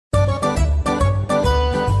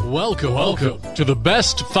Welcome to the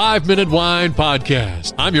Best 5 Minute Wine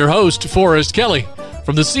Podcast. I'm your host, Forrest Kelly.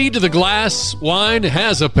 From the seed to the glass, wine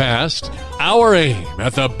has a past. Our aim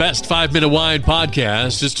at the Best 5 Minute Wine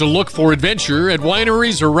Podcast is to look for adventure at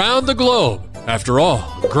wineries around the globe. After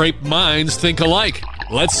all, great minds think alike.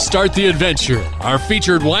 Let's start the adventure. Our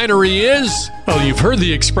featured winery is... Oh, you've heard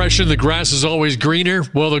the expression, the grass is always greener?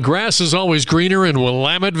 Well, the grass is always greener in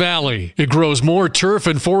Willamette Valley. It grows more turf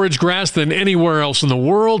and forage grass than anywhere else in the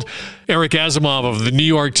world. Eric Asimov of the New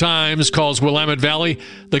York Times calls Willamette Valley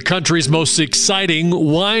the country's most exciting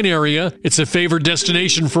wine area. It's a favored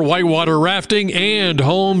destination for whitewater rafting and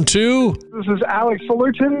home to... This is Alex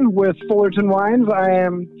Fullerton with Fullerton Wines. I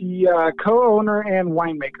am the co-owner and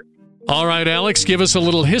winemaker. All right, Alex, give us a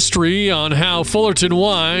little history on how Fullerton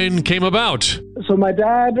Wine came about. So my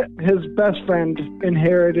dad, his best friend,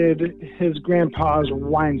 inherited his grandpa's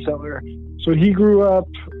wine cellar. So he grew up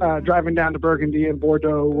driving down to Burgundy and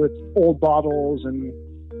Bordeaux with old bottles,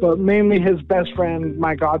 but mainly his best friend,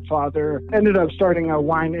 my godfather, ended up starting a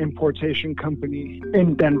wine importation company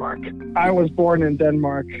in Denmark. I was born in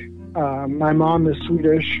Denmark. My mom is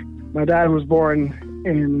Swedish. My dad was born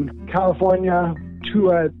in California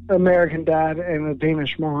to an American dad and a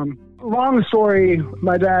Danish mom. Long story,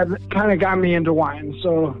 my dad kind of got me into wine.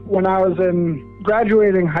 So when I was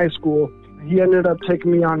graduating high school, he ended up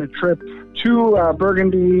taking me on a trip to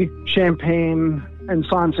Burgundy, Champagne, and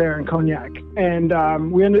Sancerre and Cognac. And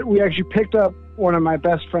we actually picked up one of my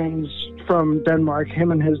best friends from Denmark,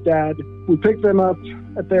 him and his dad. We picked them up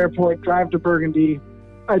at the airport, drive to Burgundy.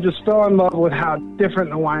 I just fell in love with how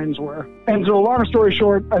different the wines were. And so long story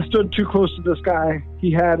short, I stood too close to this guy. He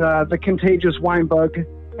had the contagious wine bug,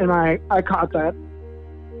 and I caught that.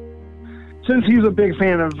 Since he's a big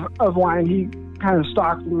fan of wine, he kind of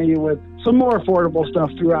stocked me with some more affordable stuff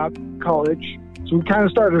throughout college. So we kind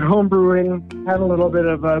of started home brewing, had a little bit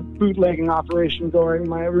of a bootlegging operation going.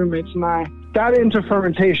 My roommates and I got into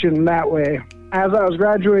fermentation that way. As I was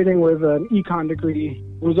graduating with an econ degree,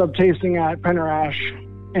 was up tasting at Penerash,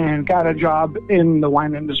 and got a job in the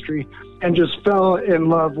wine industry and just fell in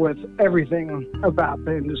love with everything about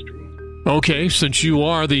the industry. Okay, since you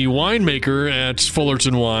are the winemaker at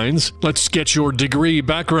Fullerton Wines, let's get your degree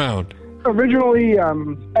background. Originally,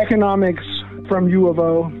 economics from U of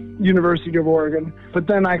O, University of Oregon, but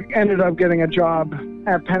then I ended up getting a job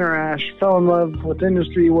at Penerash, fell in love with the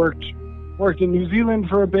industry, worked in New Zealand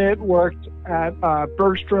for a bit, worked at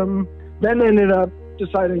Bergstrom, then ended up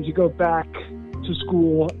deciding to go back to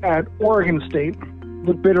school at Oregon State,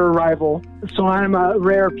 the bitter rival. So I'm a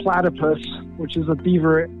rare platypus, which is a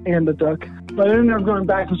beaver and a duck. But I ended up going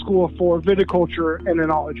back to school for viticulture and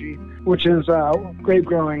enology, which is grape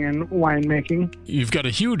growing and winemaking. You've got a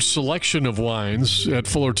huge selection of wines at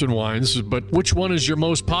Fullerton Wines, but which one is your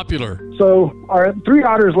most popular? So our Three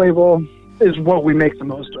Otters label is what we make the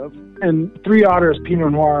most of. And Three Otters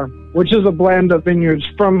Pinot Noir, which is a blend of vineyards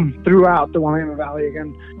from throughout the Willamette Valley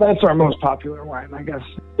again. That's our most popular wine, I guess,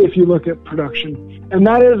 if you look at production. And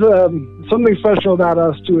that is something special about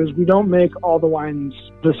us, too, is we don't make all the wines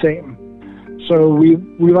the same. So we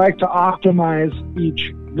like to optimize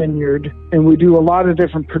each vineyard, and we do a lot of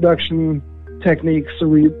different production techniques. So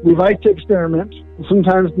we like to experiment.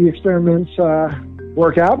 Sometimes the experiments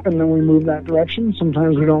work out, and then we move that direction.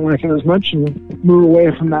 Sometimes we don't like it as much and move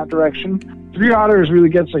away from that direction. Three Otters really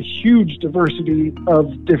gets a huge diversity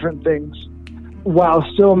of different things while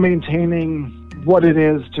still maintaining what it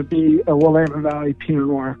is to be a Willamette Valley Pinot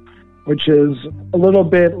Noir, which is a little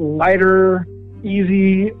bit lighter,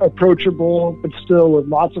 easy, approachable, but still with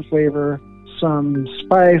lots of flavor, some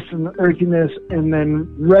spice and earthiness, and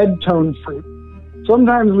then red tone fruit.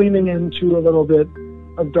 Sometimes leaning into a little bit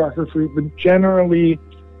of darker fruit, but generally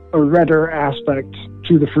a redder aspect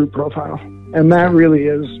to the fruit profile. And that really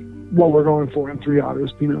is what we're going for in Three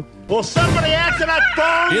Otters Pinot. Will somebody answer that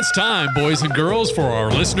phone? It's time, boys and girls, for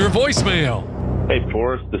our listener voicemail. Hey,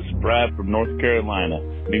 Forrest, this is Brad from North Carolina.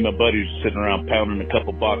 Me and my buddies are sitting around pounding a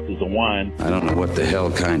couple boxes of wine. I don't know what the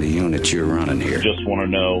hell kind of unit you're running here. Just want to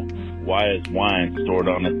know, why is wine stored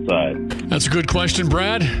on its side? That's a good question,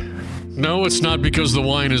 Brad. No, it's not because the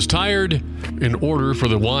wine is tired. In order for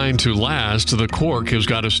the wine to last, the cork has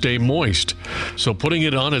got to stay moist. So putting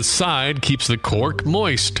it on its side keeps the cork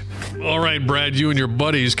moist. All right, Brad, you and your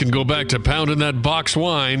buddies can go back to pounding that box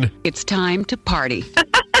wine. It's time to party.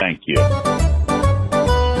 Thank you.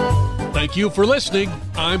 Thank you for listening.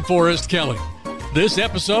 I'm Forrest Kelly. This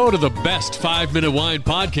episode of the Best 5 Minute Wine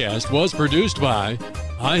Podcast was produced by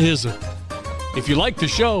iHizzle. If you like the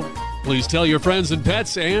show, please tell your friends and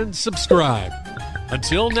pets and subscribe.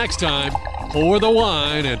 Until next time, pour the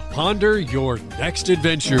wine and ponder your next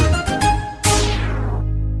adventure.